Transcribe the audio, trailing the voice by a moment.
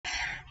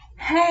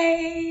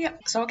Hey,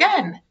 so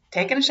again,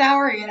 taking a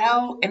shower, you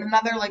know, in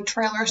another like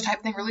trailers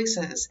type thing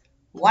releases,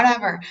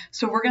 whatever.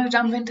 So we're gonna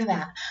jump into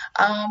that.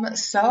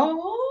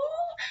 So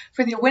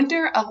for the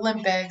Winter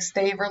Olympics,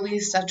 they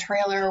released a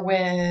trailer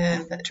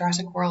with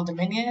Jurassic World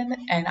Dominion,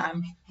 and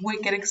I'm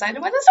wicked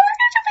excited by this. So we're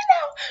gonna jump in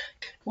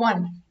now.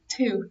 1,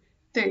 2,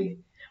 3.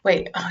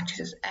 Wait, oh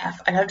Jesus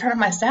F! I gotta turn on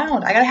my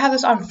sound. I gotta have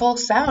this on full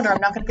sound, or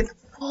I'm not gonna get the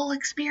full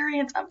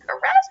experience of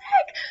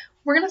Jurassic.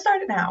 We're gonna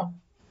start it now.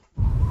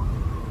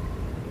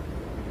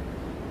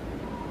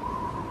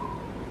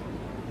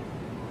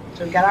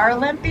 So we got our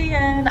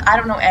Olympian. I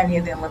don't know any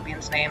of the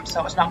Olympians' names,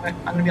 so it's not gonna,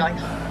 I'm gonna be like,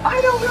 I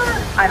know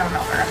her. I don't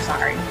know her. I'm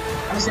sorry.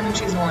 I'm assuming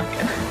she's an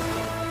Olympian.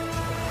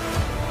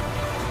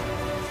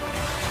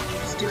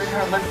 She's doing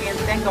her Olympian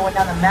thing, going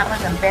down the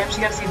mountain, and bam,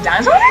 she gotta see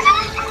dinosaurs.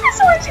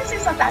 Dinosaurs. She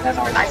sees some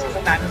dinosaurs. I see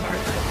some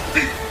dinosaurs.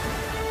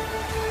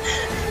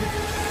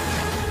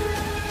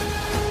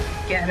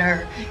 Get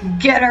her,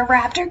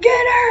 Raptor,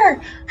 get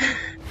her.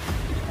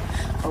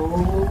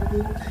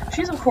 Oh,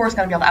 she's of course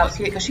gonna be able to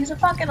outsee it because she's a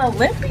fucking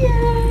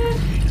Olympian.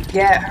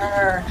 Get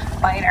her,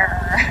 fight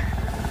her.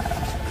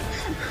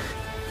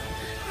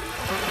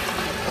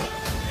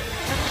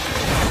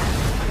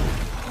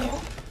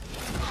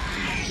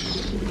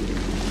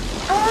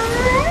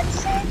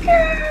 Let's go.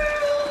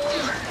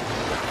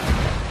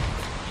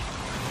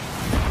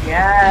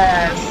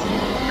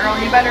 Yes, girl,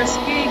 you better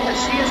ski because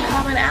she is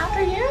coming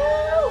after you.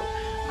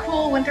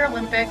 Cool Winter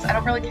Olympics. I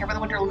don't really care about the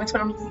Winter Olympics,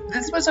 but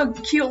this was a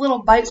cute little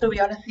bite, so we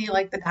got to see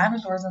like the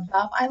dinosaurs and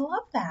stuff. I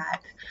love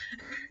that.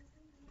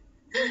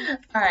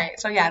 All right,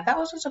 so yeah, that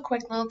was just a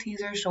quick little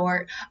teaser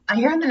short. I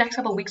hear in the next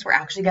couple of weeks we're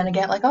actually gonna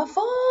get like a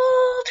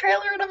full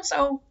trailer, and I'm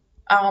so,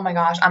 oh my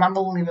gosh, I'm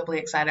unbelievably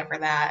excited for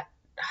that.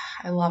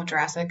 I love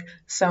Jurassic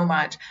so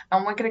much.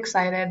 I'm wicked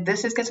excited.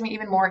 This just gets me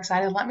even more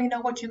excited. Let me know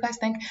what you guys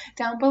think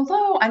down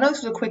below. I know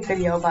this was a quick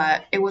video,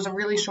 but it was a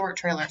really short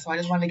trailer, so I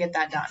just wanted to get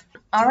that done.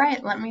 All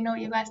right, let me know what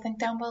you guys think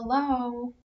down below.